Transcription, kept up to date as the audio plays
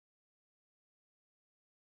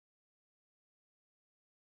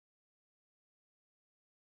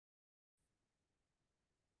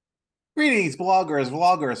Greetings, bloggers,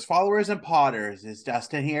 vloggers, followers, and potters. It's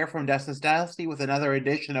Dustin here from Dustin's Dynasty with another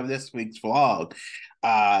edition of this week's vlog.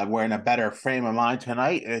 We're in a better frame of mind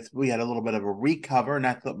tonight. We had a little bit of a recover, and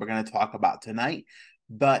that's what we're going to talk about tonight.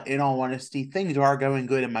 But in all honesty, things are going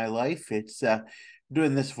good in my life. It's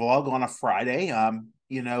doing this vlog on a Friday.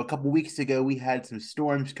 A couple weeks ago, we had some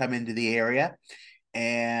storms come into the area,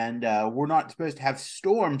 and we're not supposed to have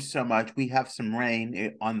storms so much. We have some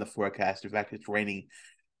rain on the forecast. In fact, it's raining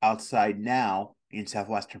outside now in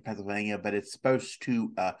southwestern Pennsylvania, but it's supposed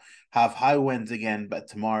to have high winds again, but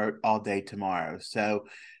tomorrow, all day tomorrow. So,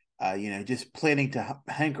 just planning to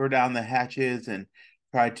hanker down the hatches and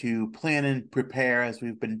try to plan and prepare as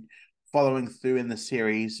we've been following through in the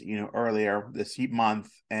series, earlier this month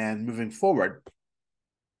and moving forward.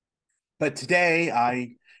 But today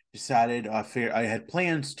I decided I had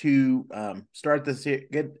plans to start this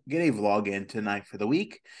get a vlog in tonight for the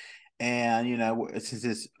week, and since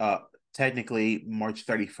it's technically March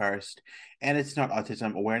 31st and it's not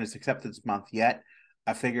Autism Awareness Acceptance Month yet,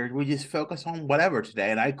 I figured we just focus on whatever today.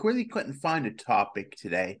 And I really couldn't find a topic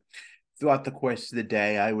today. Throughout the course of the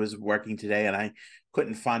day, I was working today and I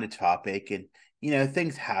couldn't find a topic. And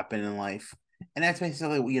things happen in life, and that's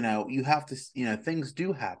basically you have to things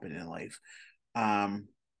do happen in life.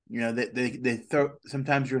 They throw,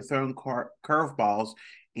 sometimes you're throwing curveballs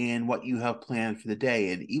in what you have planned for the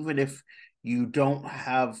day, and even if you don't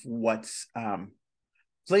have what's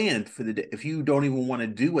planned for the day, if you don't even want to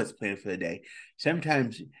do what's planned for the day,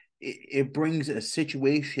 sometimes it brings a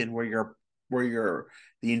situation where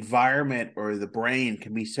the environment or the brain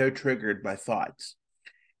can be so triggered by thoughts.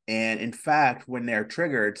 And in fact, when they're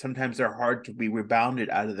triggered, sometimes they're hard to be rebounded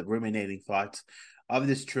out of the ruminating thoughts of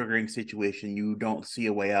this triggering situation. You don't see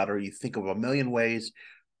a way out, or you think of a million ways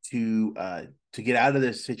to get out of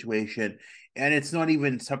this situation, and it's not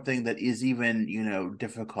even something that is even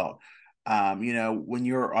difficult. When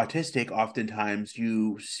you're autistic, oftentimes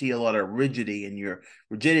you see a lot of rigidity in your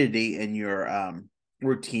routine, and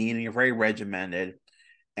you're very regimented.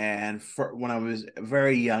 And for when I was a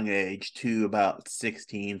very young age, to about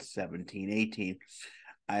 16, 17, 18,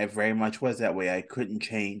 I very much was that way. I couldn't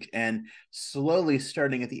change. And slowly,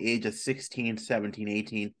 starting at the age of 16, 17,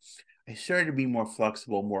 18, I started to be more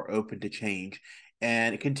flexible, more open to change.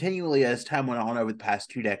 And continually, as time went on over the past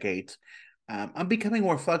 2 decades, I'm becoming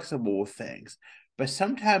more flexible with things. But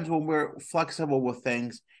sometimes when we're flexible with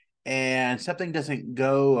things and something doesn't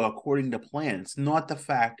go according to plan, it's not the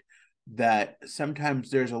fact that sometimes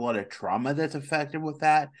there's a lot of trauma that's affected with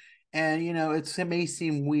that. And, it may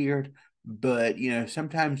seem weird, but,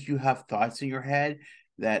 sometimes you have thoughts in your head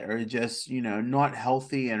that are just, not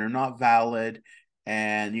healthy and are not valid.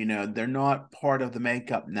 And, they're not part of the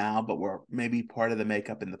makeup now, but were maybe part of the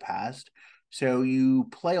makeup in the past. So you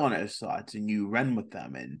play on those thoughts and you run with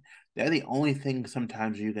them. And they're the only thing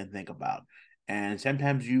sometimes you can think about. And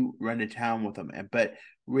sometimes you run to town with them. But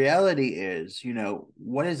reality is,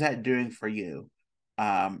 what is that doing for you?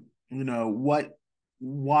 Why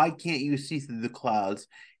can't you see through the clouds?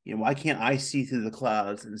 Why can't I see through the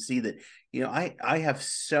clouds and see that, I have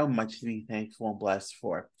so much to be thankful and blessed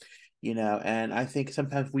for, and I think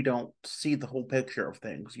sometimes we don't see the whole picture of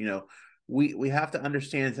things. We have to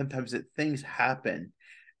understand sometimes that things happen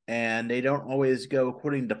and they don't always go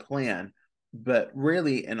according to plan. But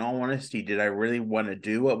really, in all honesty, did I really want to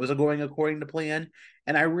do what was going according to plan?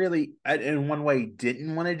 And in one way,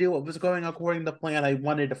 didn't want to do what was going according to plan. I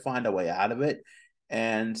wanted to find a way out of it.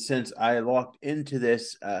 And since I locked into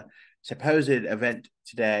this supposed event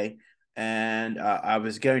today, and I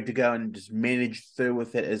was going to go and just manage through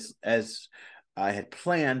with it as I had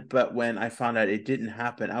planned, but when I found out it didn't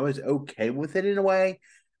happen, I was okay with it in a way,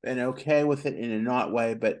 and okay with it in a not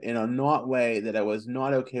way. But in a not way that I was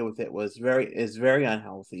not okay with it is very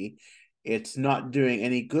unhealthy. It's not doing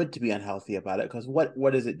any good to be unhealthy about it, because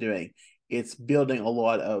what is it doing? It's building a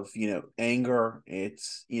lot of anger.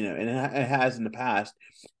 It's and it has in the past,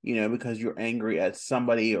 because you're angry at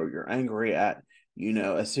somebody, or you're angry at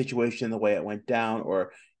a situation, the way it went down,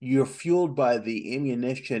 or you're fueled by the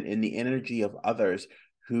ammunition and the energy of others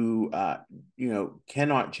who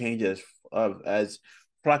cannot change as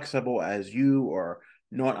flexible as you, or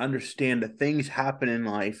not understand that things happen in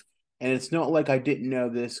life. And it's not like I didn't know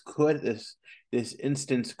this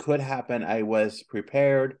instance could happen. I was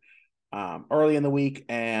prepared early in the week,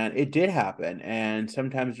 and it did happen. And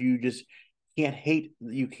sometimes you just can't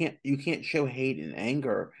show hate and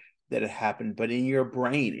anger that it happened, but in your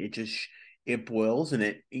brain it boils, and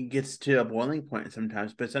it gets to a boiling point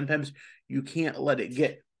sometimes. But sometimes you can't let it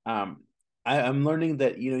get I'm learning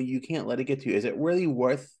that you can't let it get to you. Is it really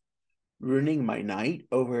worth ruining my night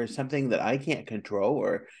over something that I can't control,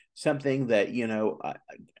 or something that,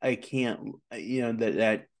 I can't,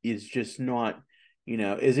 that is just not,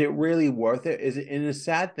 is it really worth it? Is it? And the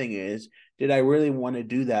sad thing is, did I really want to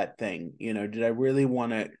do that thing? Did I really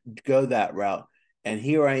want to go that route? And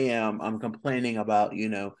here I am, I'm complaining about,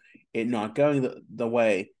 it not going the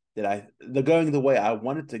way going the way I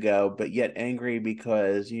wanted to go, but yet angry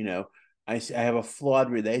because, I have a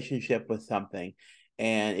flawed relationship with something.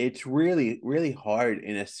 And it's really, really hard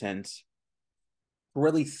in a sense to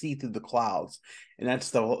really see through the clouds. And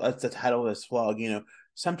that's the title of this vlog.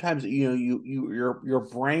 Sometimes, your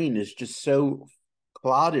brain is just so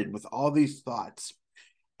clouded with all these thoughts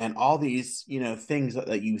and all these, things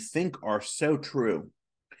that you think are so true.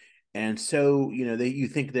 And so, that you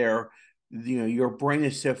think they're, your brain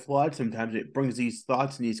is so flawed sometimes, it brings these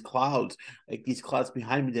thoughts and these clouds, like these clouds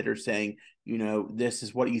behind me that are saying, this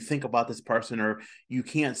is what you think about this person, or you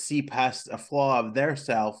can't see past a flaw of their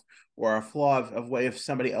self, or a flaw of way of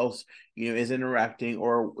somebody else, is interacting,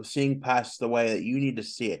 or seeing past the way that you need to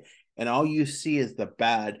see it. And all you see is the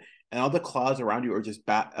bad, and all the clouds around you are just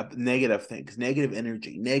bad, negative things, negative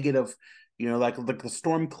energy, negative, like the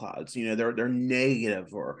storm clouds, they're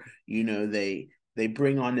negative, or they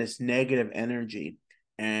bring on this negative energy.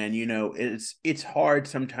 And it's hard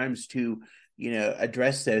sometimes to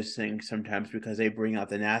address those things sometimes, because they bring out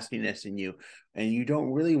the nastiness in you, and you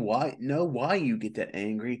don't really know why you get that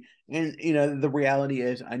angry. And the reality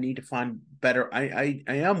is, I need to find better, I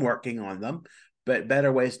am working on them, but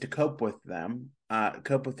better ways to cope with them,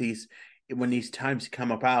 cope with these when these times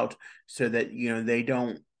come about, so that they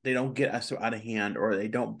don't get us so out of hand, or they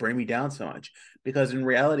don't bring me down so much. Because in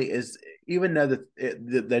reality is, even though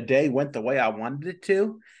the day went the way I wanted it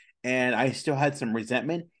to, and I still had some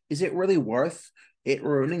resentment, is it really worth it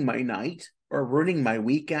ruining my night, or ruining my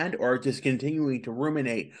weekend, or just continuing to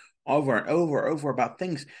ruminate over and over about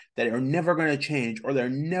things that are never going to change, or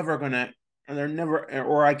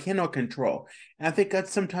or I cannot control? And I think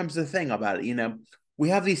that's sometimes the thing about it. We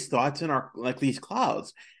have these thoughts in our, like these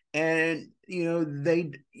clouds, and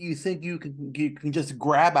you think you can just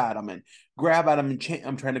grab at them and I'm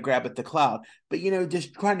trying to grab at the cloud, but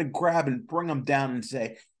just trying to grab and bring them down and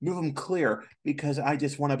say, move them clear, because I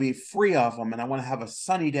just want to be free of them, and I want to have a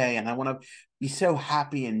sunny day, and I want to be so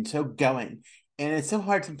happy and so going. And it's so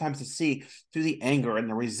hard sometimes to see through the anger and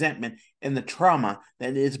the resentment and the trauma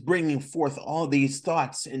that is bringing forth all these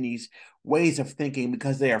thoughts and these ways of thinking,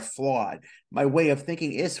 because they are flawed. My way of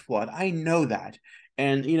thinking is flawed. I know that.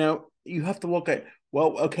 And you have to look at,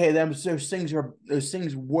 well, okay, those things were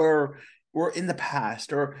in the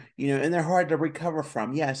past, or and they're hard to recover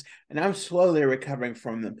from, yes, and I'm slowly recovering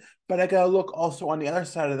from them. But I gotta look also on the other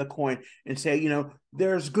side of the coin and say,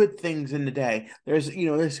 there's good things in the day. There's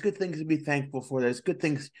good things to be thankful for. There's good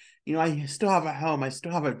things. I still have a home. I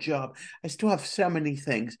still have a job. I still have so many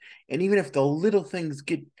things. And even if the little things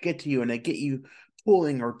get to you, and they get you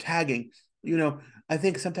pulling or tagging, I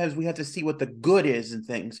think sometimes we have to see what the good is in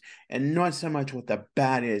things, and not so much what the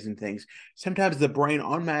bad is in things. Sometimes the brain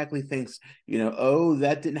automatically thinks, oh,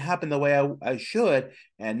 that didn't happen the way I should,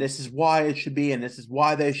 and this is why it should be, and this is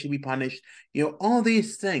why they should be punished. All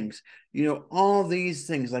these things,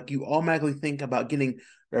 like you automatically think about getting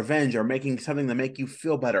revenge, or making something to make you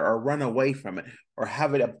feel better, or run away from it, or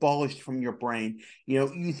have it abolished from your brain.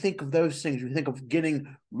 You think of those things, you think of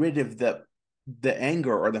getting rid of the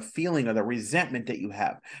anger, or the feeling, or the resentment that you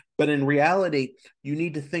have. But in reality, you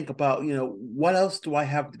need to think about, what else do I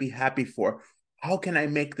have to be happy for? How can I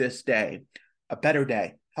make this day a better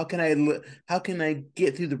day? How can I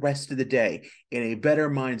get through the rest of the day in a better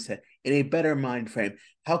mindset, in a better mind frame?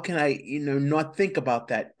 How can I, not think about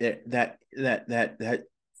that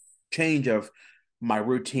change of my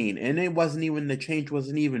routine? And the change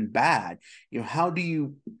wasn't even bad. How do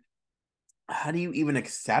you even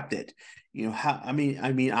accept it?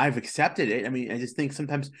 I've accepted it. I just think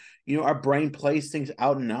sometimes, our brain plays things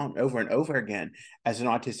out and over and over again. As an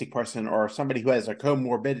autistic person, or somebody who has a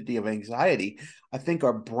comorbidity of anxiety, I think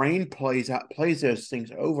our brain plays those things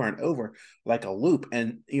over and over, like a loop.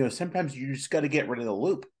 And sometimes you just got to get rid of the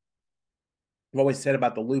loop. I've always said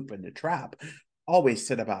about the loop and the trap. Always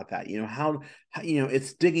said about that. How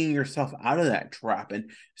it's digging yourself out of that trap, and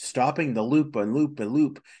stopping the loop and loop and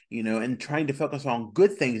loop, and trying to focus on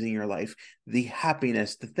good things in your life, the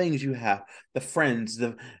happiness, the things you have, the friends,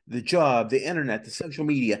 the job, the internet, the social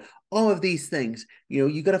media, all of these things.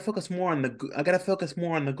 You got to focus more on the good. I got to focus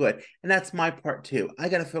more on the good. And that's my part too. I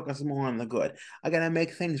got to focus more on the good. I got to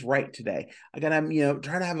make things right today. I got to,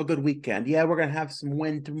 try to have a good weekend. Yeah, we're going to have some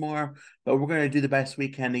wind tomorrow, but we're going to do the best we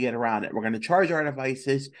can to get around it. We're going to charge our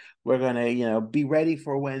devices. We're going to, be ready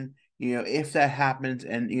for when, if that happens,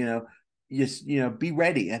 and just be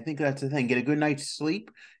ready. I think that's the thing. Get a good night's sleep.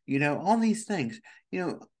 All these things.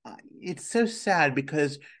 It's so sad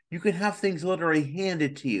because you can have things literally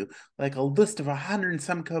handed to you, like a list of 100 and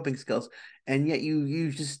some coping skills, and yet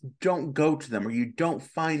you just don't go to them, or you don't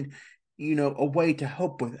find a way to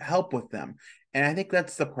help with them. And I think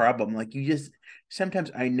that's the problem. Like, you just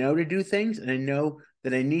sometimes I know to do things, and I know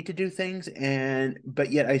that I need to do things, and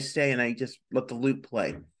but yet I stay and I just let the loop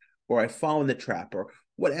play, or I fall in the trap, or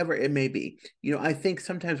whatever it may be. I think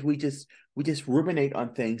sometimes we just ruminate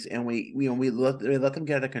on things, and we let them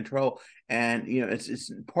get out of control. And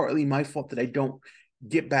it's partly my fault that I don't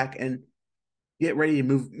get back and get ready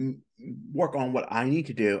to work on what I need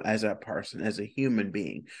to do as a person, as a human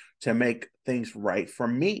being, to make things right for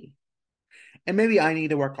me. And maybe I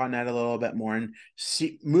need to work on that a little bit more, and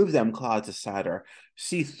move them clouds aside, or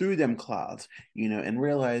see through them clouds, and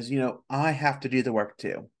realize, I have to do the work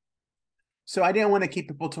too. So I didn't want to keep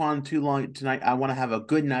people on too long tonight. I want to have a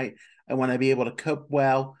good night. I want to be able to cope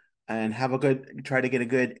well and try to get a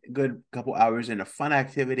good couple hours in a fun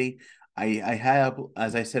activity. I had,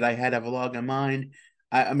 as I said, I had a vlog in mind.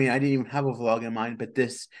 I mean, I didn't even have a vlog in mind, but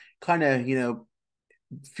this kind of,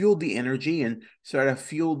 fueled the energy and sort of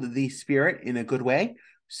fueled the spirit in a good way.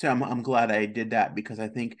 So I'm glad I did that, because I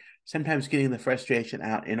think sometimes getting the frustration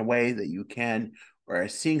out in a way that you can, or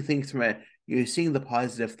seeing things from seeing the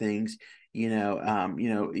positive things, being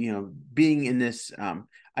in this.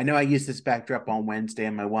 I know I used this backdrop on Wednesday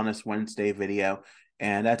in my Wellness Wednesday video,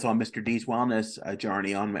 and that's on Mr. D's Wellness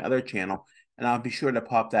Journey on my other channel, and I'll be sure to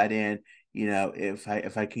pop that in,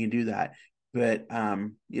 if I can do that. But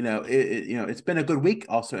it's been a good week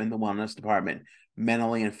also in the wellness department,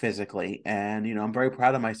 mentally and physically. And I'm very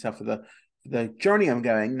proud of myself for the journey I'm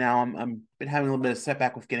going. Now I'm been having a little bit of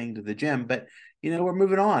setback with getting to the gym, but we're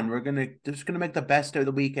moving on. We're just gonna make the best of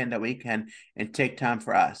the weekend that we can, and take time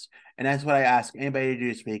for us. And that's what I ask anybody to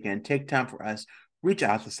do this weekend. Take time for us. Reach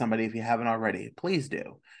out to somebody if you haven't already. Please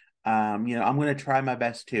do. I'm going to try my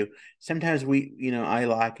best to. Sometimes I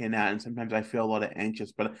lack in that, and sometimes I feel a little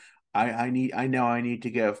anxious, but I know I need to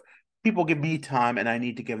give me time, and I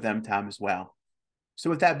need to give them time as well. So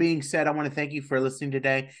with that being said, I want to thank you for listening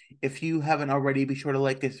today. If you haven't already, be sure to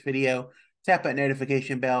like this video, tap that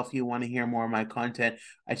notification bell if you want to hear more of my content.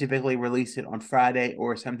 I typically release it on Friday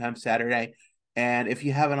or sometimes Saturday. And if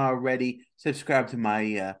you haven't already, subscribe to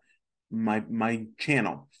my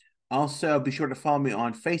channel. Also, be sure to follow me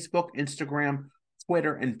on Facebook, Instagram,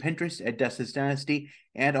 Twitter, and Pinterest at Dustin's Dynasty,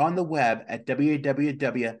 and on the web at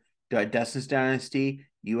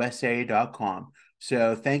www.dustinsdynastyusa.com.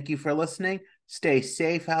 So thank you for listening. Stay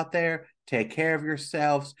safe out there. Take care of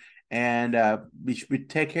yourselves, and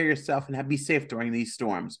take care of yourself, and be safe during these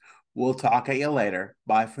storms. We'll talk at you later.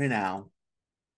 Bye for now.